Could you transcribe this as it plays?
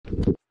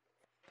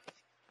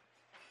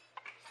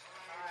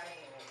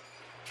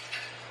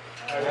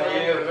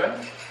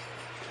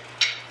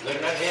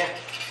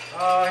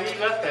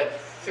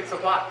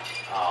o'clock.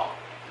 Oh,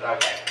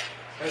 okay.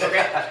 It's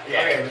okay?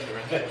 Yeah. Okay, Mr.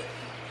 Vince.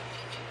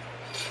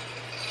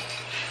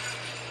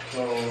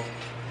 So,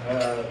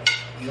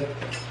 let's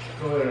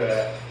go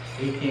to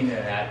 18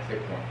 and add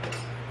 6 more.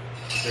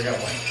 So we got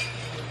 1,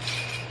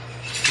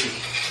 2,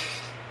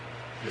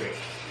 3,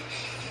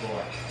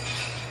 4,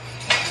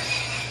 5,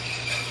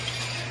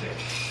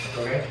 6.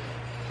 Okay?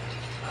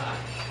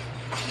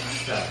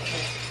 7,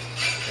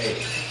 8,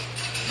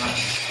 9,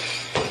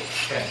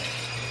 10,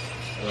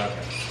 11,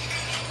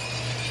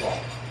 12.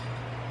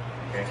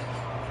 Okay?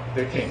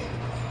 13,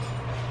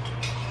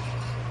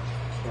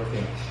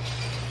 14.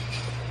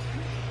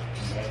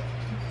 Okay?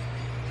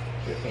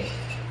 15,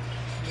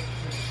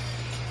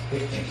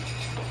 16,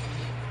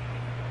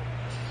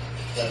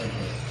 17,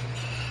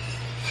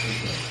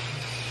 18.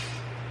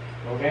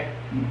 Okay?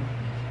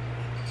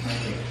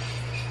 19,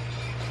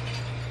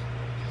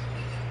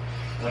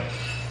 20.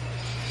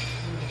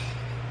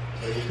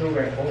 So you're still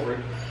going forward.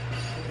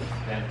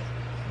 Then,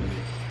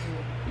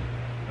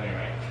 20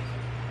 right.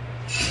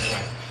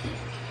 21.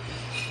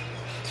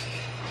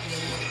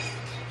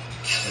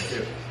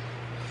 22.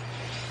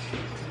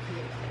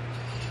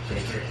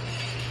 23.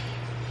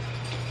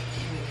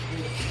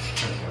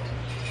 24.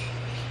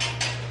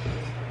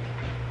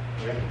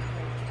 Okay?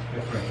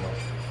 That's 24.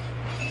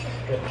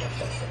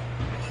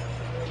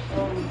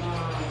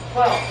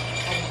 12.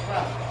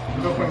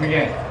 Go from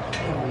again.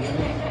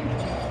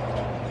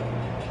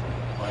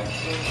 1,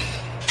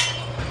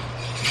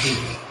 2,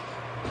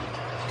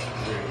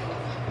 3,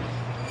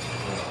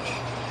 4,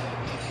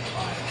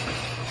 5,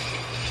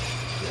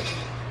 6,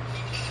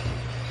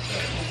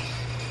 7,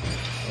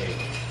 8,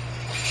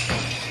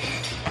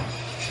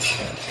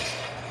 10,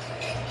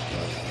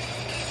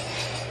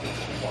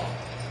 12,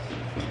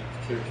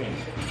 13,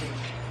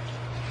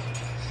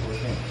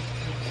 14,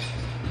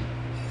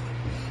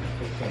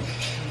 15,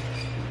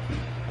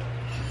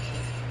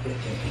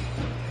 16,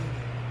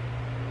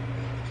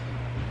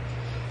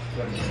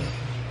 17,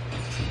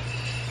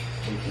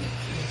 18,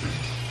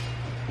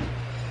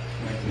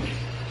 19,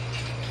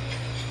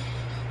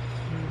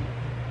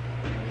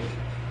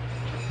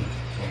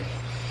 20,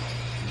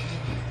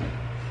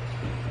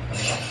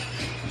 21.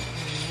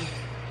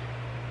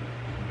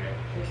 Okay,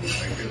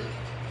 22,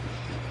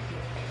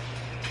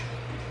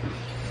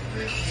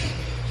 23.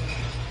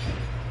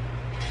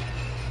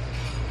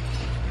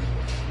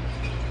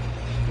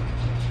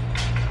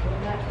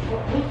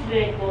 Which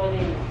day called in?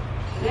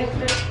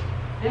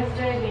 Next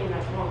day in the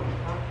morning,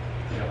 huh?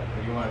 Yeah,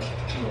 but you want to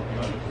go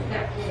back.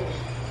 That's cool.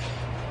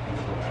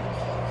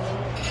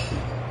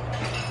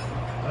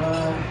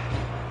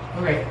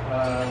 Okay,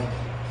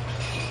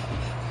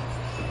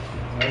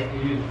 like to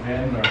use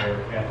Vim or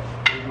F?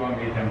 What do you want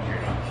me to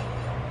demonstrate on?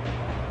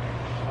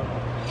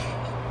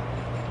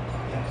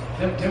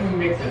 Then we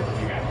mix this with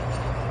you guys.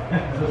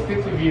 So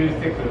 6 of you, 6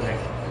 of me.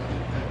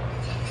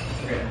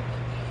 Okay.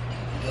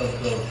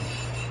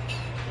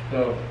 So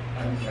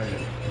I'm sorry.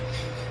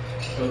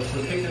 So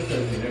take this as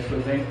the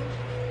initial thing.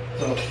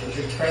 So if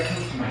this part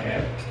comes to my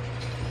head,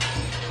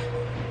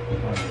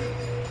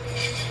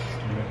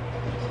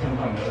 comes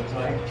on the other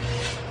side.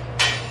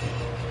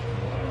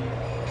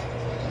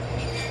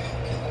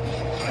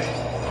 Right?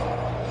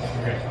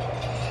 Okay.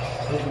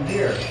 So from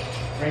here,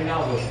 right now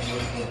with the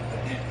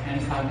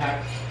hand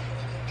contact,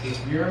 if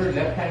your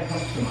left hand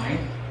comes to mine,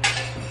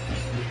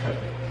 you touch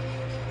it.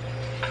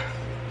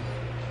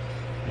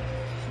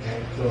 Okay,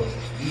 so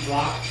you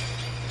block,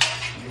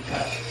 you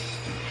touch.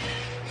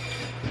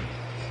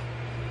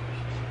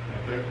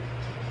 That's it.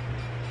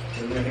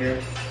 So we're here.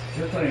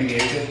 This one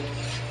engages.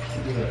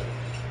 Do this.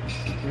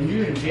 When you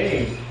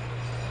engage,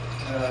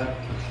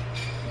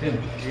 then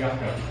you got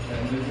to,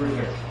 and this we're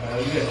there.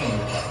 We get some of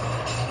this.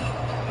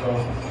 So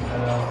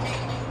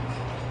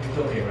it's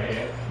okay, right?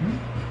 Yeah?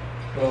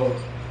 So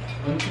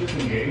once it's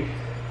engaged,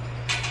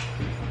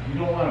 you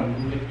don't want to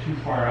move it too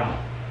far out.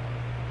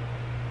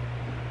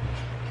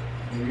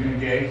 When you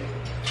engage,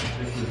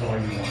 this is all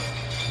you want.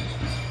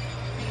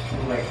 So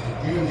like,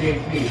 if you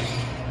engage me,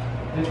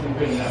 this is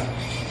good enough.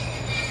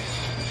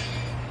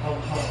 How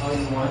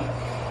you want?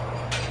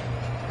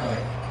 Kind of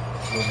like,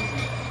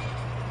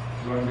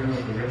 what I'm doing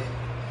with the wrist.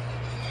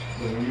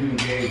 So when you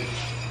engage,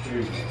 there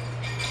you go.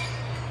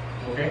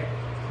 Okay?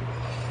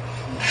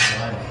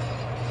 1,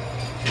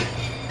 2.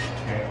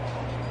 Okay.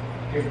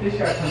 If this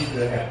shot comes to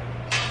the head,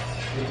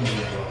 this one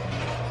will go.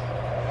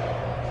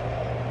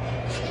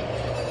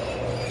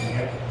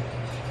 Okay?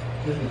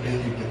 This is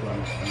basically just what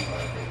I'm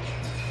talking.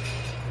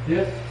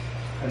 This,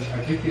 I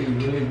think you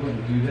really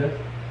wouldn't do this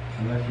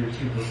unless you're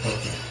super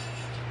focused.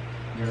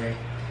 You know what I mean?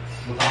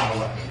 Without a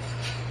weapon.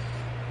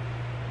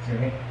 You know what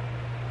I mean?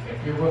 If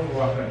you're with a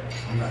weapon,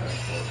 I'm not going to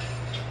score.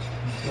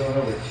 So in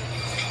other words,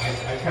 I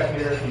cut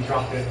here, he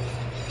dropped it.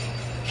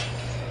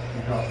 He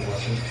dropped the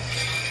weapon.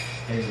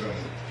 And he's going to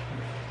move.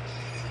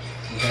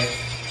 Okay?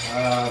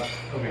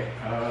 Okay,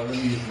 let me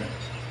use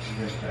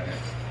this.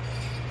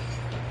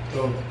 So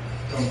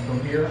from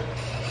here,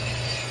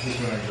 this is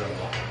going to go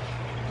block.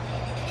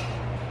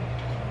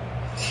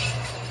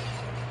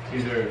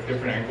 See the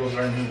different angles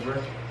our moves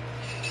work?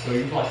 So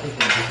you block this one,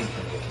 this one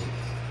can go through.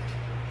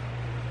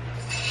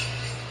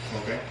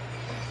 Okay?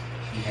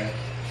 Okay.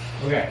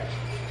 Okay.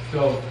 So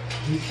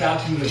he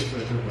stops you this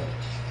one. This one goes.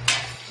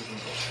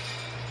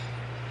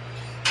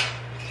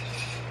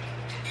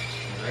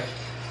 Okay?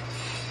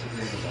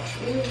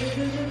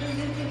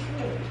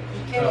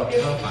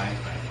 Oh, fine.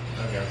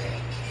 Okay.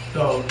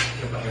 So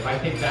if I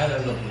take that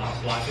as a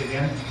block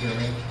again, you know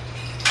what I mean?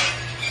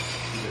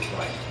 You just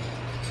slide.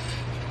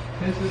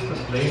 Since it's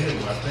a bladed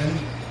weapon,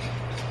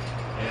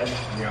 and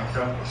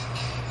Bianca,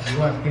 you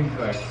want things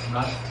like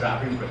not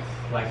stabbing but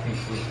slicing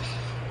through.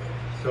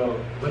 So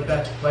what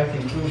that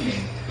slicing through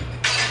means,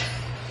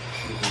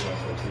 this is what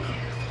goes through.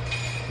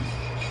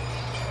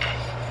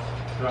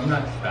 So I'm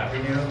not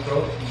stabbing in the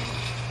throat.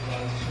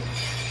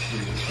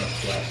 You're just going to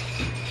slice.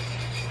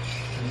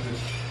 This is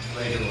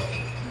bladed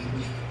weapon.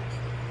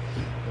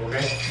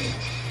 Okay?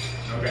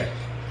 Okay.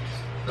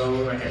 So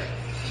right here.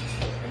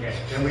 Okay,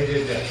 then we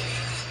did this.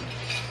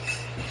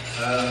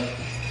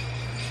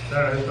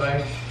 Start this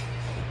way.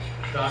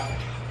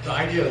 The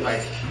idea is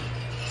like,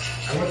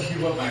 I want to see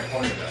what my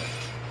opponent does.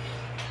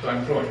 So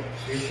I'm throwing.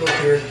 You throw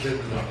here, this is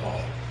my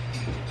fall.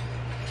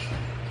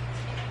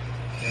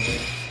 And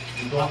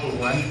you block with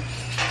one,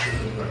 this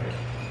is right here.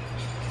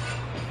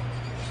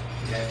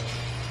 Okay?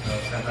 So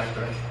stand back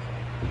there.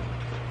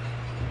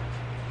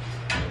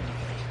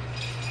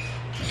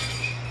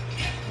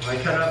 If I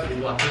cut up, you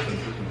block this one,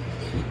 this one.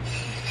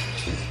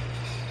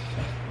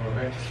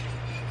 Okay?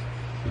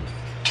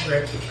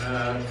 Okay,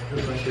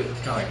 this one is kind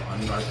of like on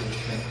guard for this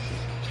thing.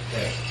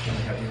 Okay, can I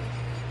have you?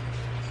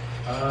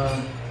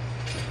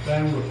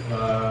 Then with,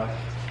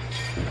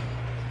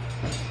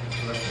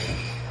 let's see.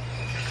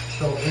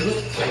 So it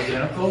looks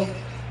identical,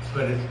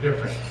 but it's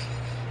different.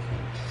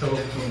 So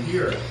from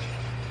here,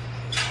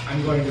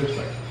 I'm going this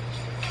way.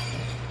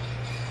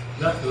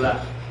 Left to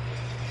left.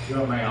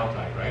 You're on my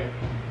outside, right?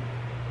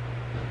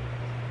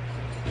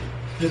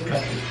 This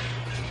cuts you.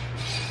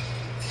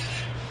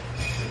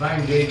 If I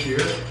engage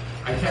here,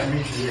 I can't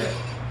reach you here.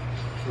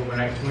 So when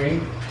I swing,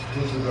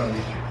 this is going to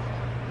reach you.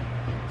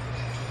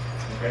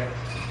 Okay?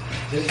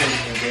 This is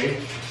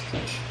engaged.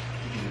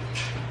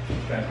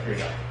 Stand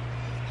straight up.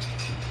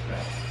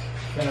 Okay.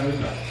 Stand on this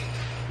side.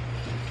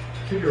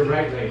 To your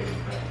right leg is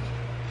back.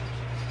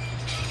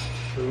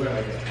 So we're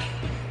like that.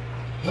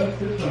 Once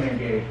this one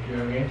engaged, you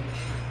know what I mean?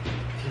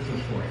 This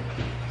is swing.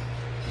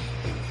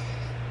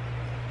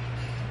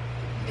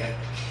 Okay?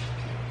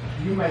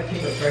 You might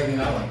think of striking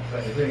that one,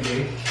 but it's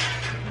engaged.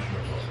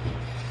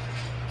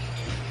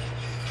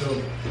 So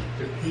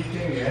the key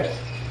thing is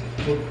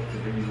put the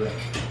big leg.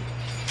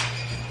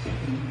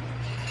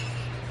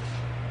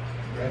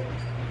 Okay?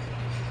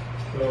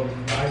 So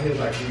the idea is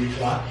like when you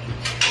swat,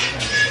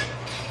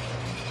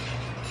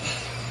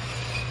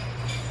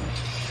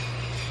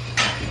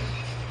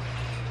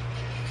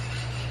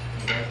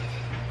 okay?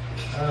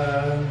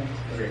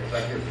 Okay,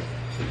 like here.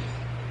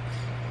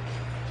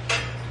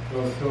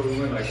 So we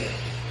went like this.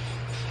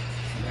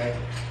 Okay?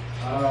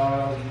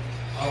 I'll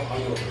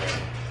go for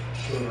that.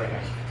 Go to the right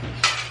hand.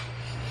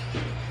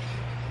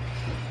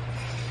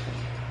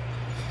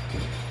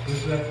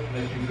 This left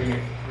lets you bring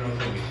it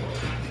relatively close.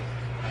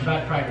 I'm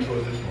not trying to go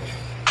this way,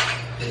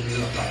 because you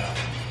don't fly out.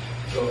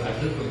 So as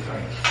this was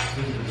coming,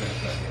 this is the best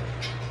right here.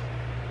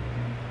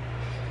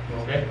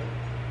 Okay?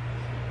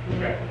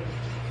 Okay.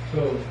 So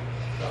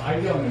the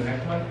idea on the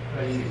next one,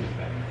 that you use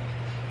that.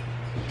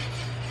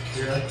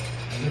 Here,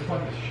 and this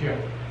one is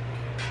shift.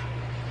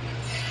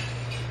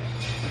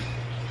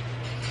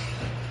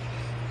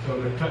 So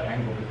the cut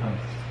angle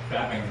becomes,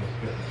 that angle is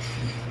different.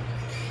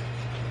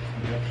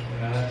 Okay?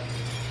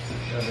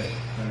 Okay,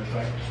 that's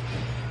right.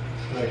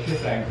 So I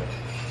shift angle.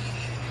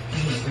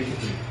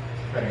 Basically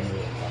cutting a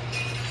little part.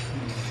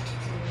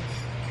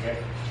 Okay?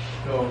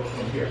 So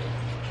from here.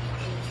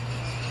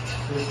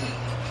 This is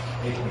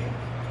 18.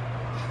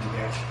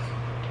 Okay?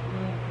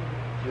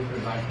 This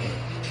is 19.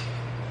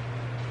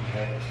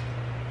 Okay?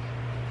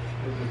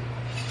 This is,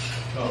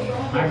 so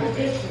my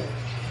mistake.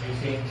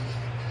 18.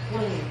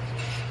 20.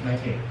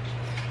 19.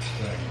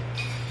 20.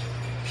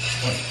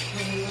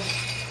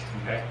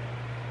 Okay?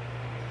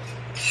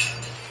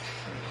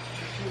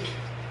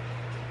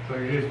 So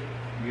you're just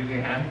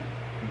using hand,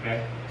 okay?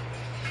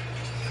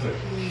 Good.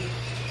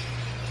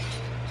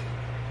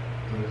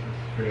 So this is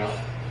straight out.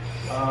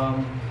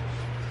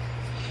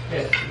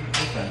 Yes, you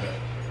stand up.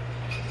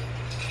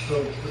 So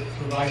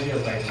the idea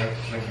is like if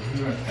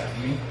you're going to tap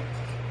me.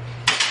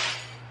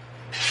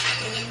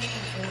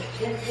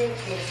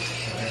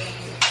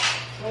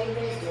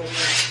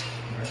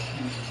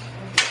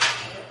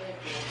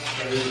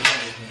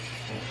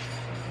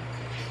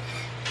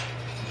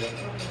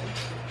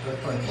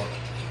 That's 24.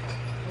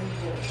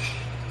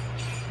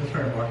 That's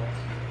 24.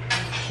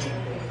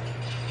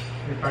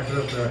 You practice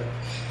up there.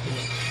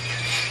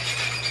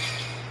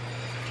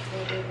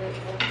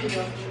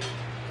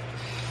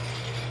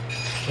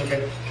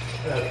 Okay.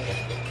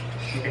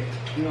 Okay.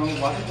 You know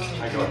water?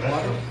 I got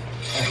water.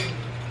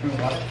 You know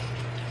water?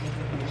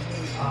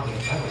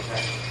 That was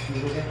that.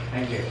 You okay?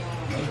 Thank you.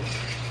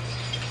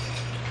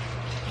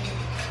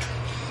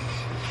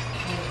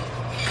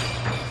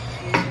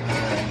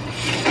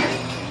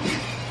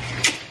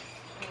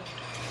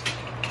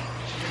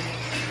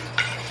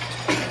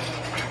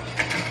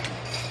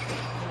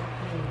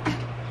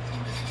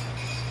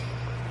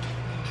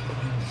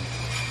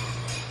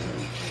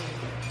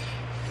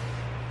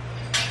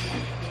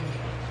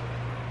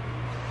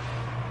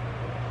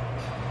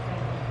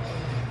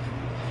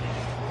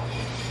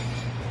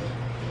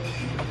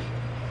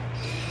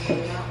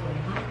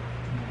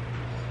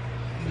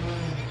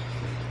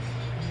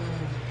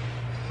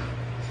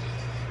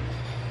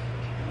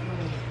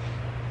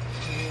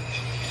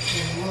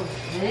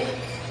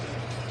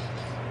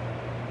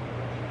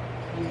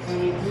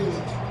 22.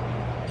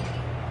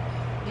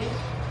 Yes.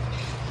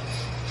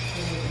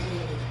 22.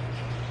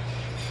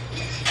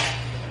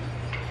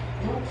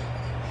 No.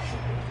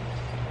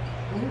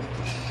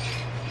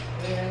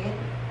 Wait again.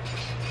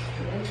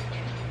 Yes.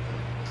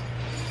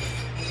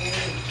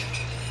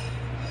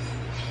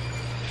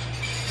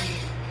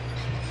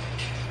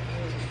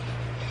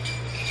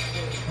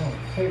 Oh,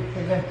 hey,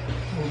 Ben.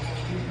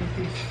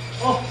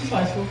 Oh, it's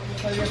fine, school.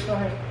 Oh, yes, go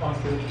ahead. On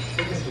school.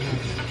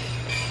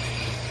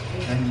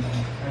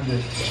 I'm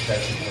just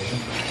vegetarian.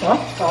 Huh?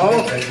 Oh,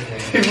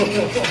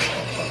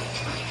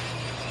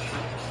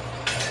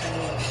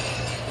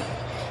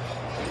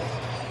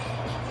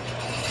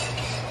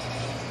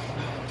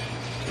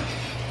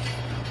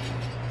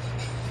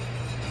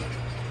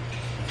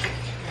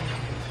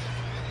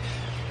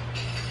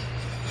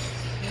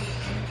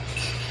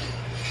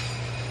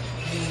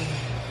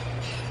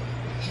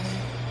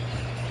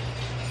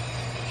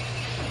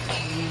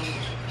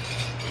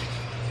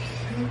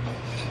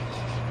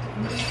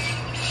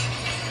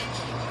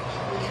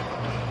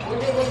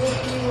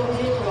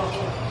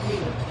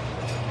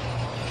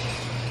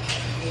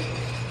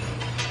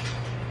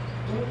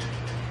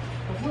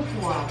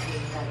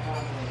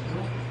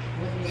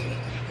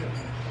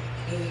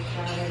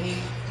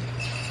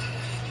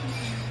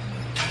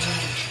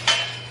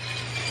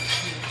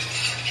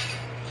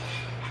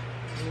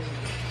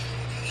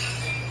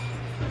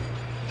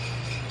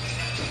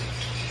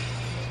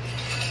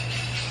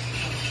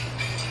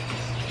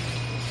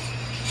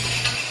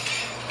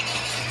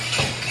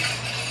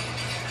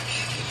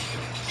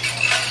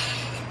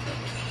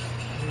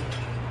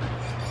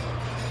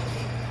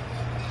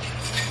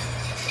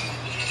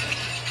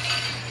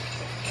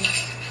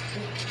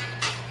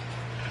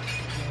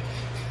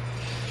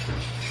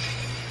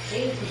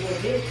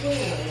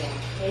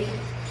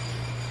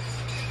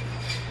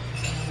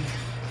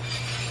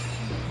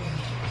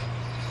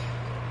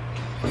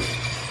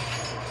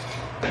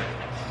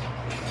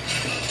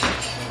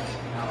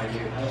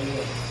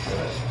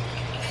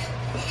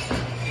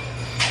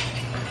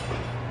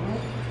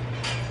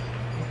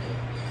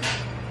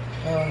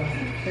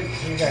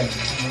 you guys,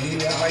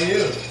 how are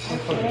you?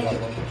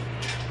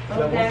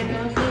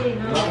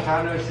 Long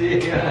time no see.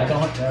 Yeah.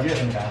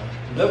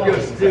 Look,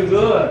 you're still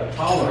good.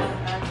 Power.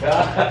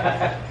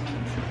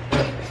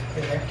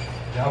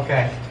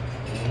 Okay.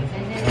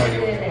 How are you?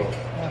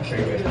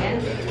 Very good.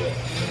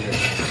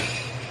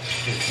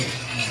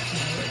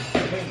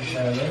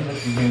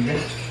 You doing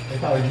good?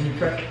 How was your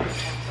trip?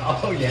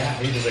 Oh yeah,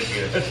 he's a bit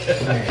good.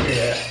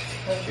 Yeah.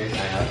 Good. I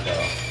hope so.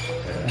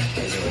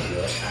 He's doing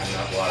good. I'm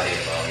not worried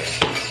about it.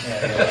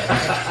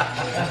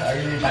 Yeah. Are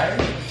you retired?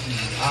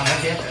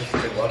 Not yet. I'm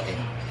still working.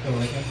 Still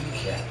working?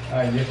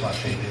 Yeah. You just want to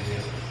take this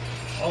deal.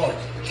 Oh,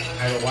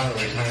 I don't want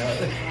to retire.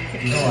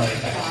 You don't want to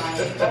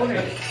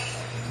retire?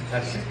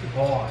 That's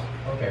 64.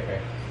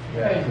 Okay.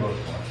 Yeah, you work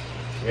for.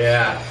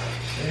 Yeah.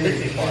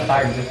 64.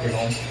 Retired, just get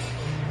home.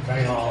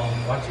 Stay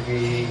home, watch TV,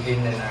 in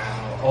and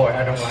out. Oh,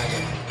 I don't like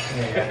it.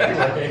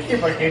 Yeah.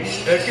 Keep working.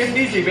 Keep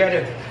busy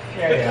better.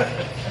 Yeah.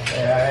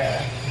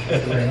 I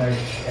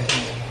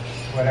think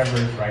whatever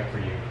is right for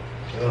you.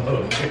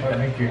 What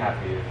makes you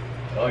happy.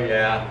 Oh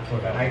yeah.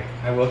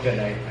 I work and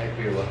I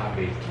feel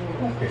happy.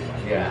 Okay.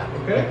 Yeah.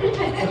 Good.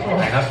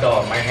 I have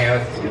thought my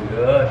health is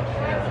good.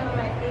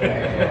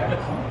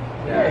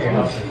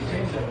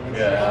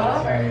 Yeah.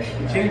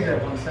 You changed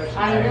that one section. I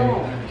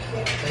know.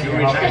 You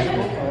retire.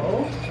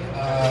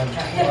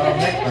 Well,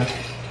 next month.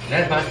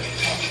 Next month?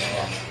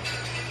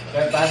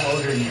 That I'm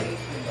older than you.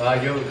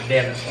 You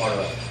then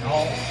older.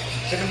 No.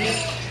 70?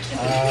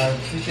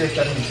 This year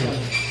 72.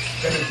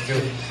 72.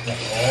 Yeah.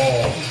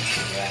 Oh.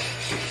 Yeah.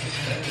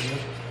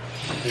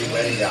 Still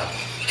very young.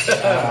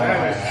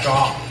 Very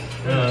strong.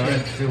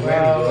 Still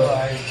very good.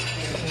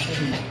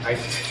 I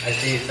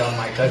see some of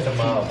my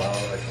customer about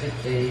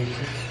 60,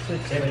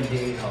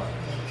 70 or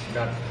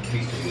not be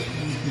so good.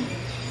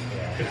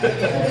 So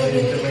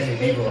many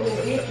people. I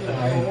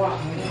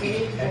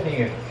think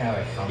it's kind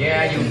of like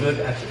yeah, you good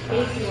at the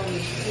time.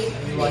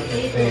 You want to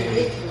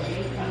stay,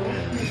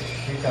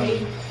 become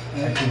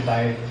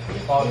exercise,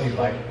 quality of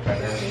life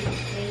better.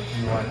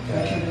 You want to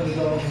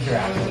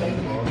interact with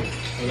people.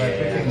 So like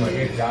fixing my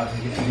good job,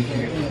 you can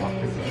get to talk to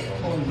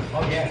people.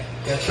 Oh yeah,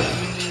 just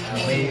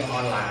me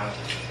online.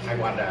 I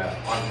want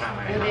on time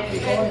I have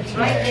people.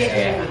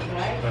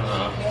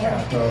 Yeah,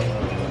 so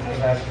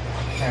that's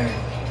kind of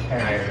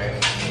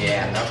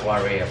yeah, not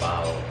worry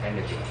about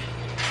anything.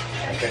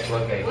 I just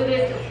work it.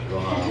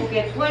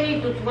 Okay,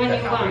 20 to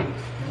 21.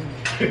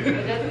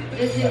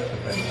 This is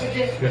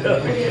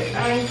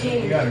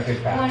 19, You got a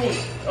good pass. 20.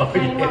 Oh,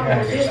 21 yeah.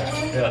 was this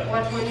one,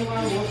 what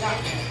 21 was that?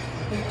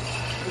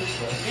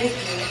 This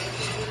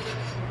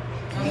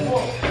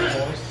one.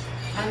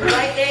 And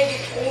right there,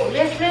 oh,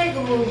 let's say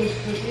the move is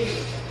to this.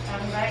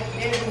 And right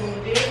there, the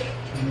move this.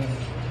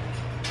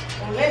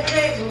 Oh, let's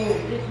say the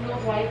move, this is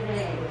not right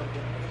there.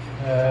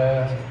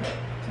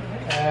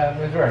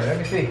 Ms. Ryan, let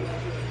me see.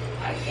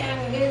 I can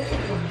get it.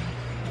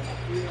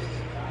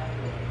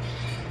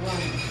 1,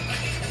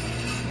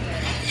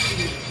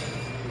 2,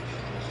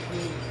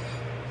 3,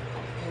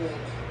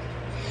 4.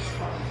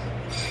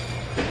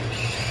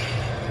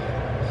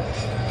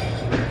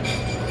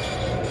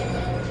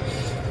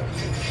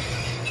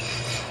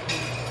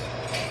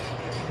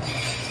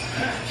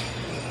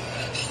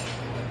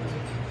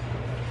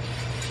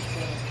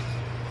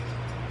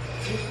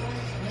 This one?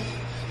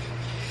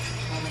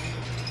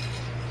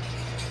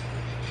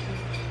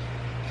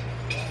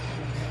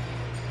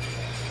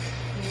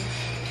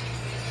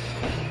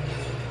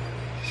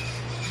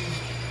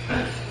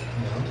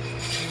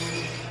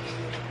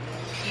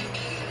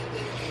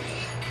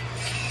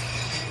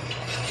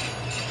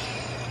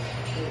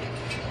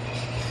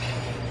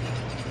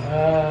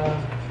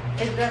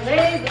 Is the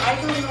leg, I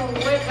don't know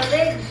where the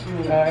legs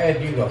move.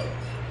 As you go.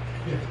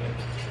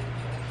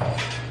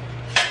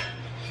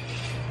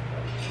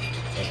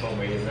 For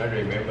me, not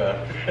remember.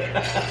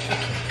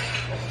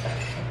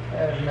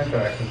 Mental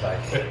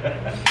exercise.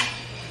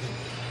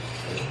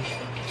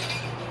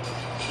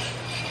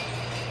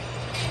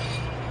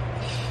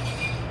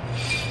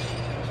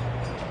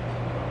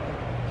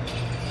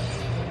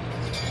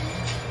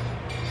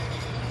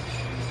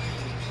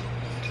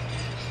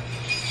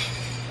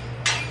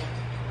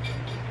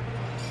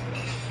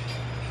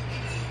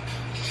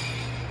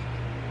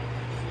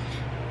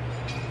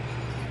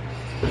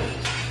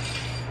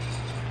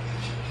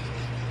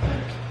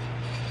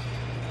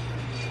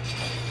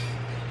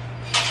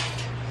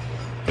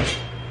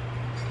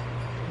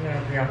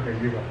 After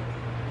you go.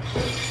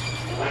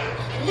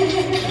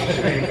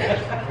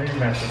 Maybe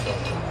mess this up.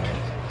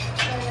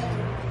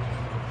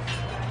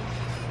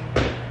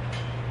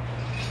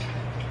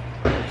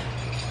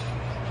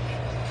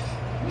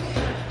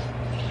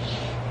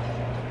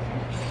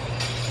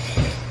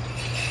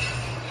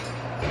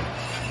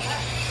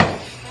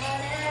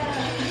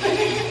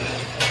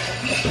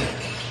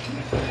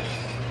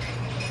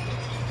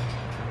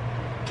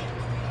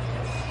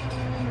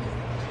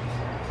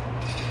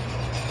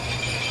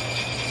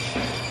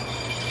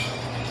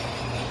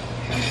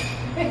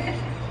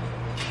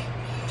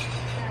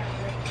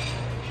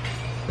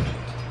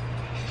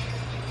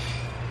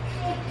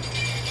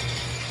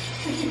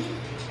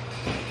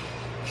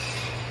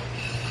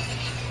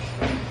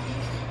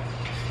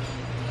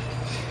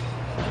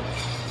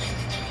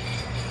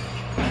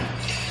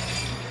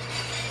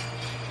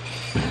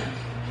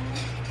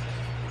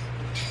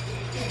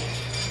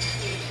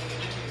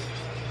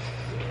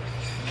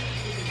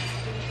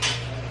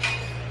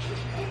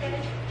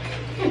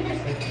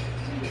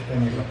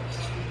 Then you go.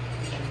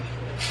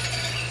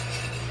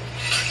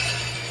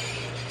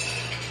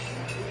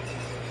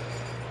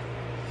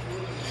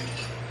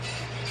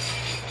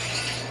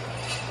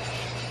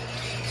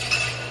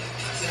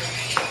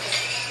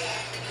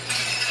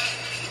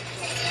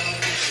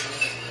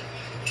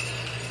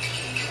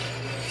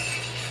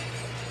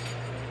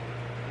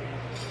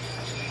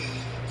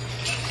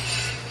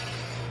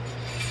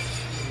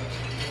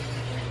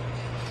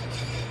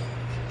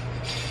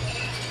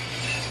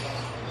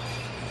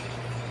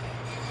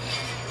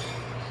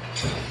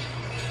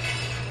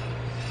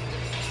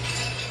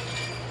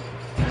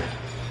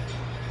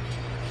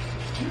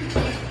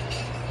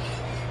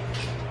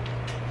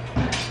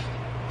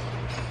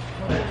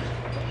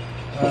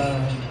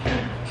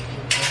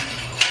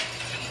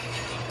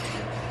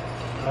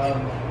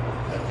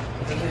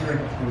 Then we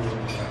went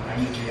to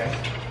IMDS.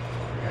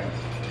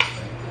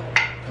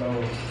 So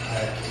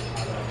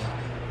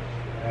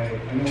I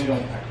know we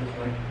don't practice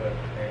like, but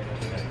I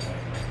think that's my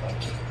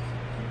class.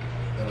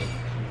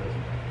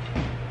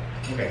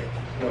 Okay,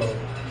 so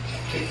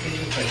take this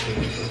like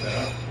this, put that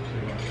up.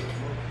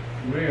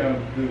 We're going to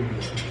do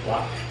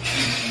block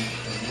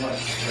and what?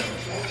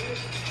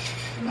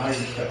 Now you're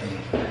stepping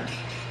into that.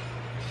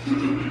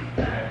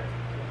 Okay.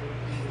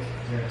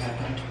 You're at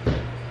halftime?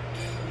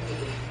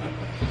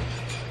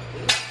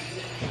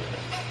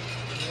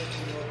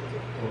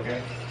 Okay.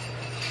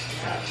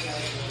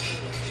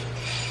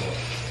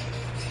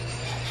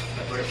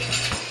 Separation.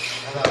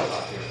 How about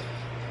up here?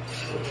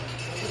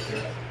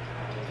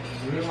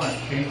 We really want to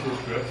change this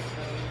grip.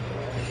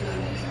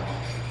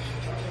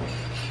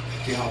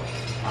 See how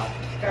hot?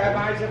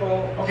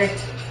 Okay.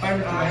 Bye,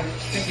 Mr. Mike.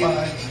 Thank you.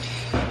 Bye.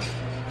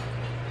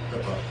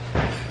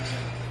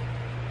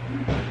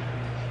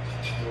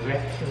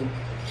 Okay.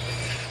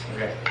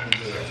 Okay. You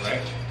do that,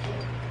 right?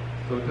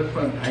 So this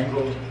one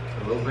angles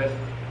a little bit.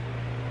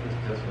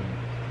 This one.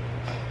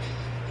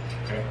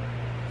 Okay.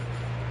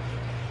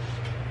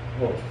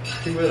 Whoa.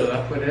 See where the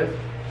left foot is?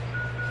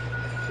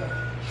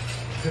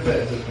 See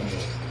where this one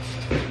goes.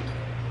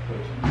 So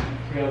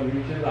see how it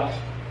reaches up?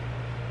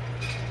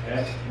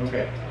 Okay.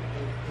 Okay.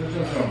 This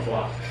one's going to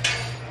block.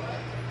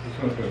 This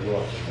one's going to go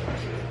up.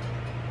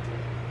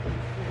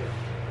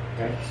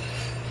 Okay.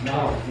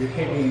 Now you're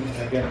taking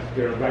against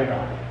your right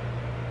arm.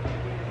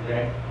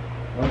 Okay.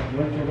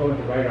 Once you go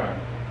into right arm,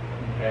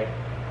 okay,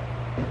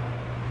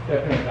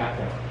 step in back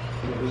down.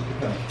 So this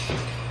becomes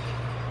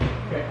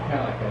okay, kind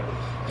of like that.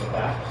 Go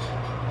back.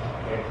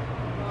 Okay.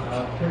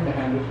 Turn the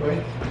hand this way.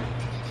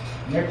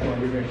 Next one,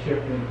 you're going to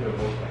shift into a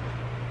bullseye.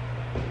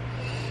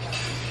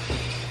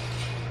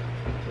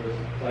 So it's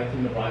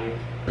flexing the body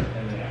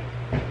and the neck.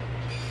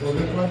 So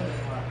this one.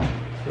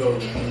 So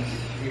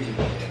you can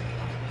go here.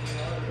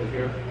 So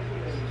here.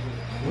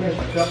 We're going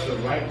to step the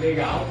right leg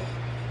out.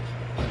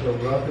 So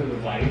rub through the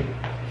body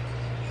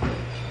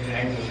and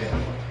angle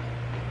down.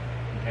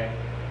 Okay?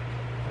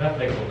 Left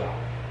leg goes out.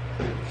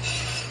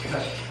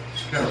 Cut.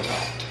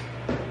 countertop.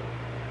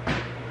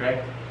 Okay?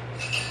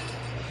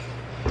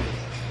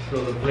 So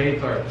the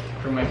blades are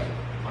pretty much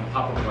on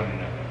top of one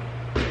another.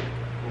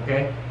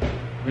 Okay?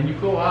 When you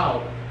go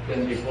out,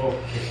 then they both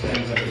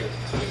extend up here.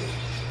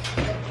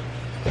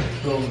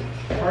 So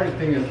part of the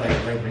thing is like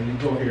when you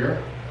go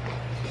here,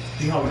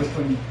 see how this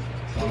one's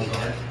on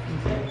guard?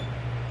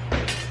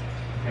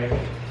 Okay?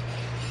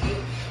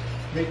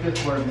 Make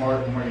this more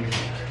even.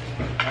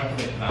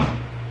 That's it now.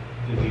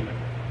 Just even.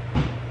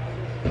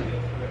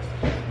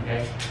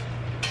 Okay?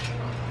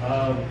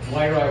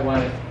 Why do I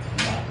want it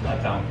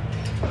not down?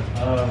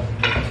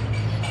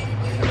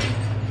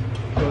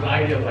 So the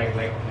idea of like if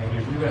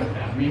you're gonna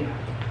stab me,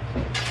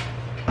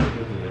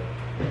 this is it.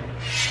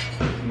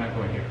 I'm not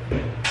going here.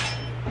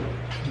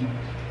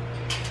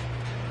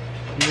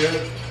 Here,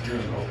 you're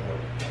gonna go for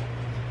it.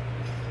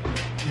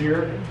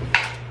 Here,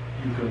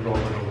 you can roll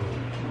it over.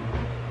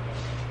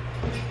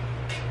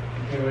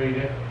 See what you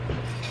did?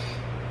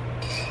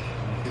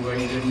 See what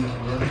you did in this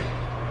work?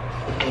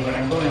 So when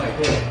I'm going like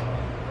this,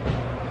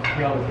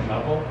 see how it's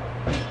level?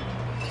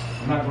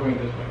 I'm not going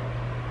this way.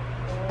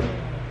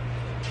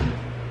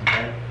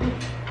 Okay?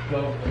 So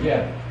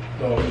again,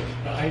 so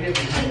the idea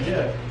behind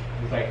this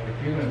is like if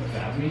you're gonna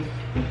stab me,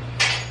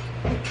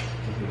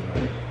 this is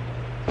right.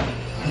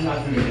 I'm not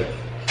doing this.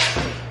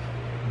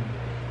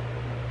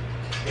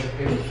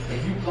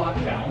 If you block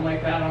down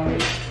like that on me,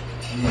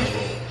 I'm gonna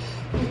roll.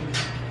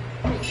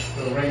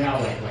 So right now,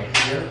 like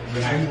here,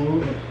 when I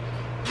move,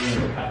 you're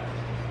gonna cut.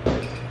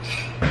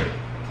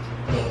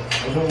 So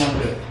I don't want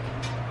this.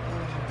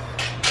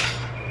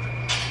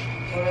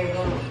 What are you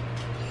doing?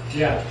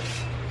 Yeah.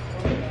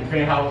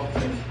 Depending how,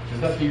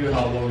 it's up to you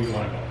how low you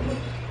want to go.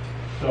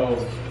 So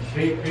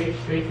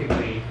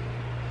basically,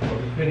 we'll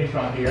just finish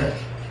on here.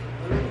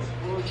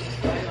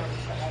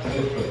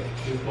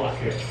 This block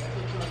here.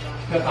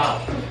 Step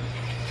out.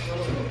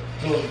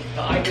 So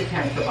the idea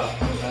can't step out.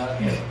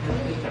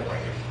 This step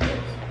right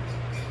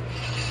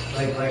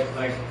here.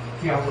 Like,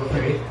 see how we're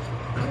faced?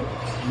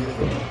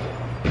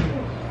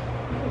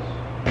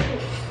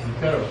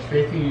 Instead of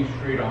facing you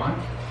straight on,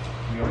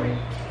 you know what I mean?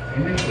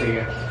 Initially,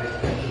 it's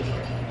this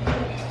way.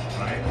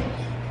 Right?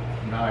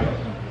 Now I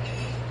just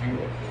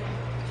angle.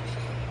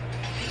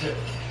 That's it.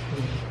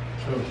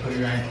 So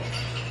your ankle.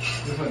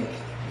 This one,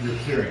 you're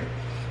steering.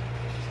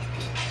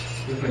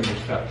 This one,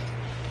 you're stuck.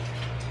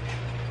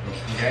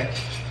 Okay?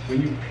 When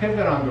you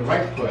pivot on the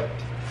right foot,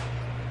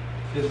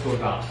 this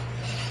goes out.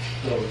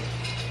 So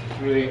it's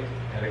really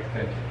an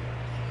extension.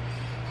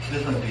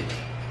 This one's deep.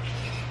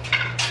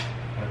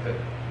 That's it.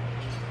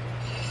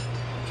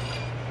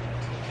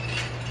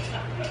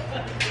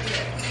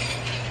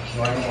 No,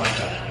 I don't want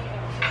that.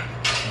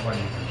 I want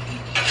you.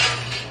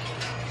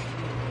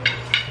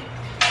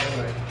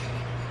 Alright.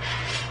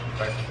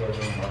 Back to our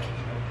room more.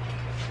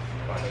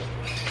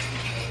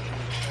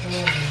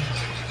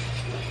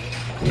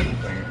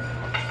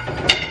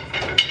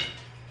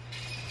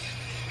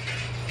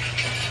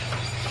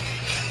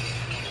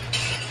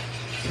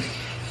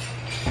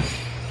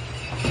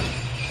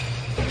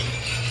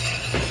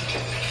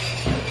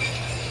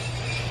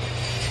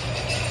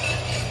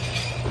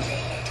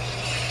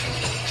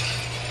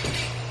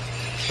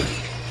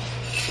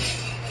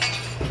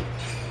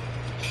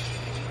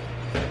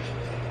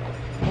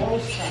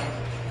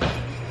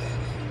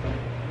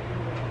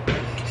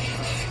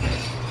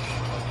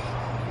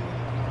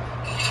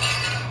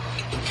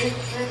 This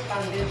press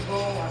on this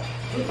ball,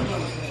 which one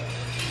press?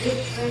 This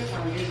press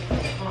on this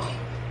ball, huh?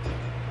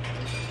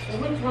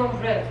 Which one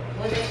press?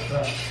 What is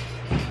press?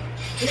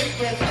 This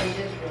press on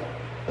this ball.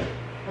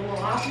 Come on,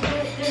 after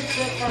this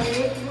press on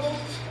this ball,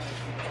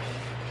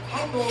 I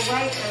go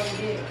right on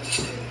this,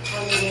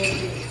 on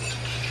this.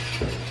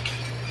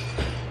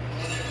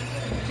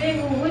 See,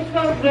 which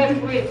one press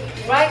which?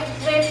 Right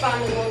press on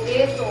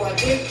this or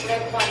this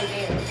press on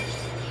this?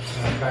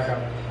 Back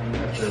up. I'm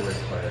not sure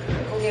which player.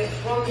 Okay,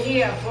 from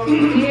here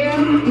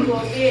you go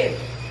this.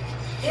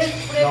 This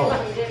press No.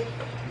 on this.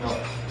 No.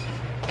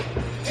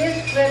 This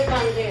press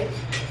on this.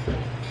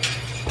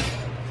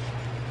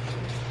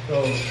 So,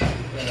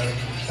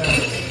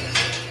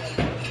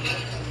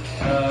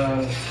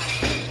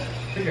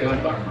 figure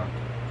that out.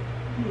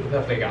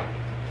 That's they got.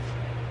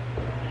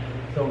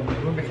 So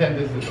we'll pretend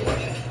this is the way.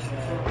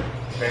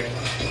 Okay?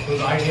 So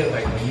the idea is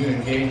like when you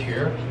engage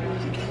here,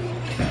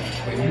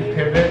 when you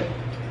pivot,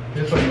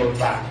 this one goes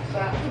back.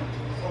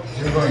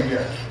 You're going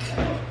here.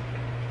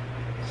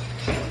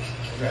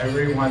 So I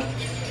really want to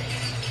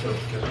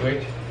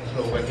switch. So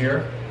when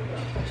here,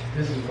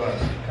 this is going to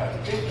cut.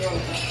 This one.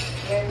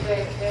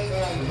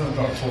 This one's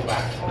going to pull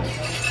back.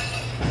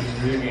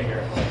 You really get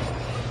here.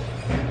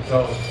 So,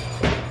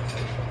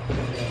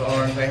 that's all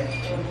I'm saying.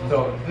 So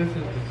this is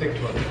the sixth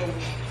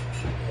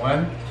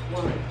one.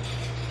 1,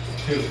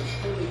 2.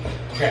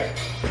 Okay.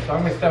 So I'm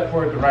going to step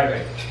forward the right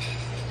leg.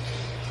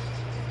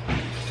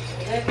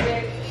 Let's say,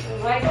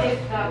 right this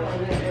top on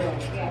this girl.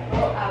 Yeah,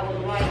 well, I was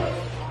right.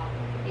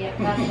 Yeah,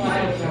 that's why I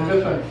was And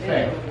this one's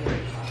same.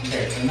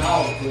 Okay, so now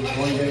we're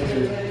going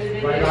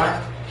into right arm.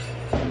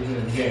 This is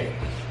engage.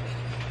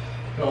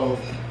 So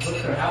what's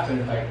going to happen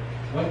is like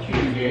once you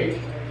engage,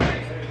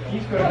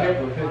 he's going to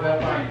hit with his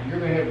left line, you're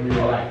going to hit with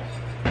your right.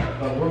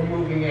 But we're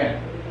moving in.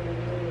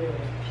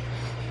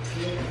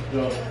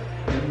 So,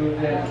 he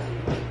moves in,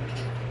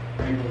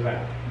 and goes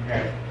back.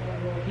 Okay.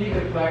 He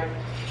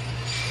deflects,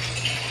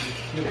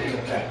 you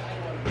deflect.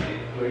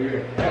 So you're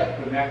going to cut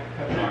the neck,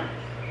 cut mark.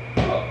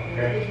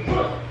 Okay.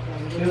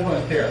 This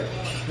one's here.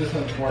 This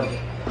one's more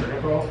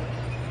vertical.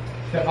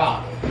 Step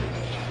out.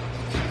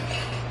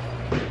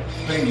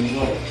 Swing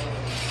low.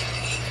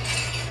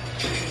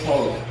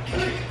 Hold.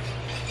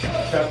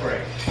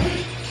 Separate.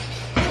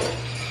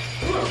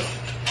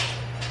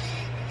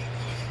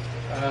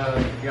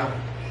 Yeah.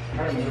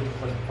 Try to move the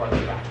foot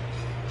farther back.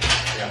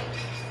 Yeah.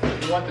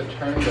 You want to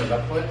turn the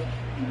left foot.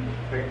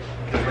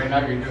 Because right now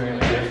you're doing it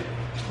like this.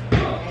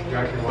 You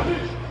actually want to.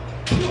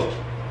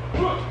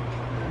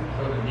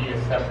 So the knee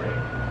is separate.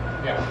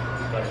 Yeah.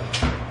 Right.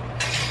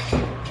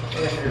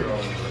 Here you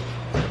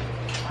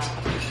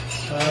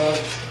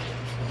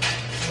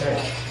okay.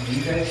 You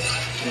guys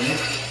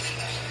finish?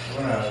 I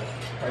want to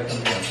try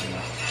something else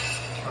now.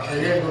 Are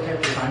you guys okay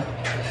for time?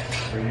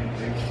 Or you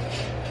think?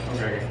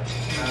 Okay.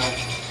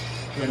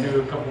 I'm going to do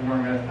a couple more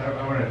minutes. I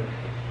want to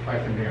try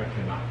something else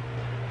now.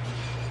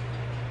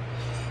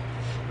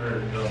 Or a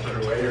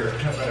better way, or a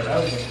better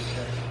way.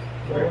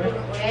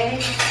 Way.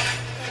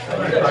 I'm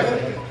going to try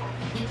something.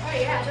 Oh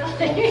yeah.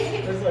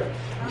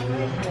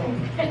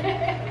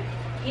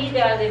 He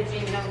does it,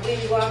 you know, we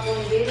walk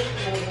on this,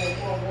 and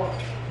walk.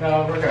 No,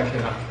 we're going to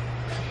now.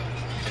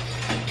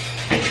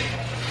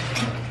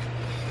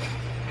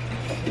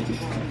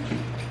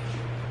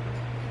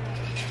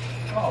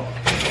 Oh,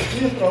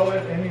 can you throw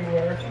it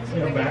anywhere? In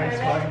the bag's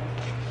fine.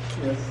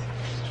 Yes.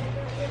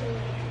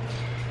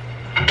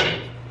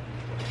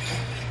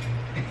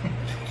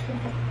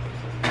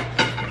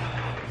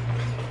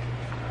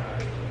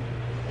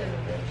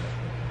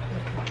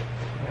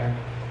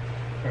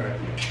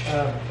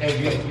 And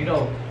you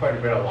know quite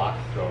a bit of locks,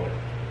 so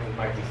it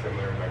might be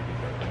similar, it might be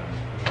different. I'm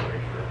not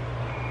very sure.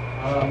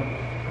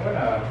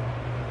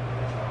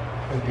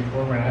 Because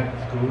before when I had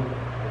school, we used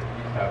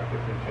to have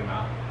different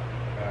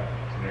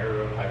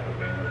scenario type of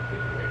thing or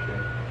situation.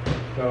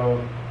 So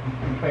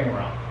I'm playing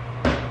around.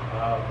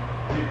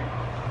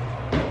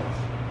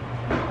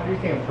 How do you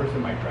think a person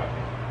might grab it?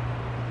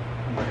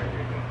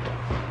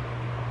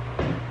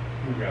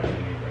 You grab it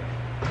anyway.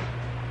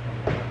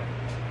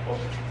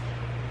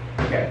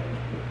 Okay.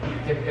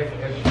 If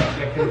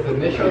his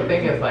initial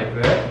thing is like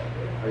this,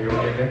 are you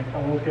okay then?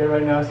 I'm okay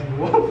right now. So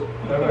whoa.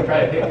 So I'm going to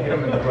try to hit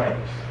him in the right.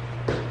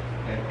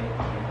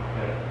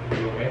 Are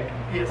you okay?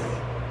 Yes.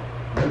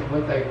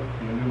 Once I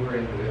maneuver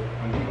into this,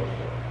 I'm going to go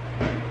slow.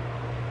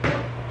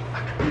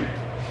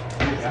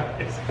 Yeah?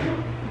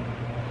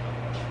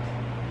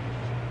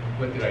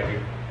 What did I do?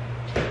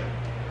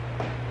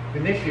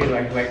 Initially,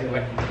 like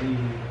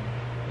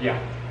yeah.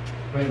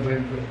 When he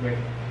went,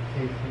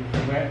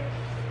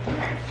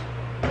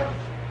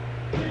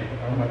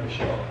 I'm like the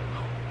show.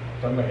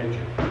 So I'm going to hit you.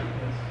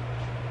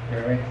 You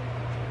know what I mean?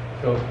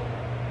 So,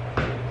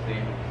 see,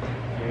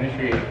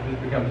 initially, this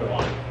becomes a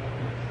lock.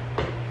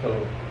 So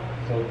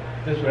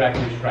this would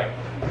actually strike.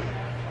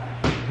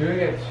 Doing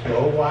it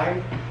so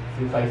wide,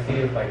 since I see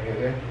it like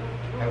this,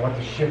 I want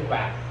to shift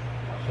back.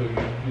 So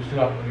you still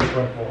have to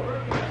run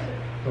forward.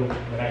 So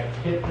when I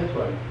hit this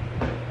one,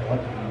 I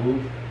want to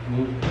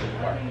move this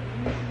part.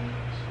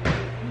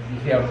 You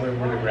see how where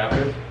the grab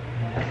is?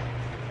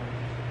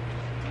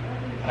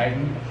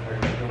 Tighten.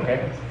 Okay?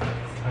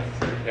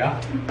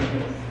 Yeah? You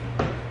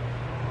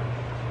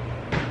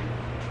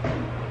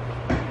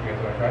guys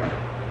want to try?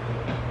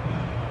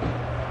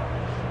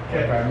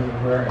 Okay. Try to move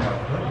where?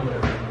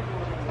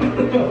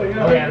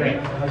 Oh yeah, right.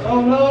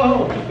 Oh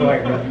no! So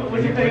like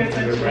when you put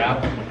the grab,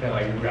 then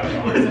like you grab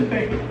on.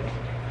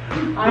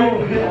 I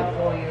will do that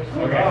for you.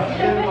 Okay.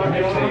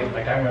 Initially,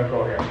 like I'm gonna go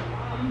here.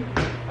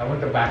 I want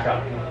to back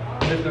up.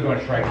 This is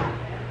gonna strike you.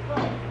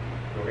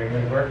 Okay,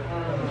 this work?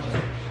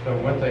 So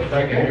once I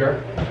strike it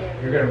here,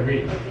 you're gonna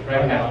reach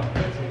right now.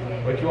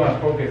 What you want to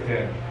focus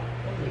in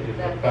is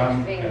the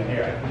thumb and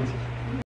here.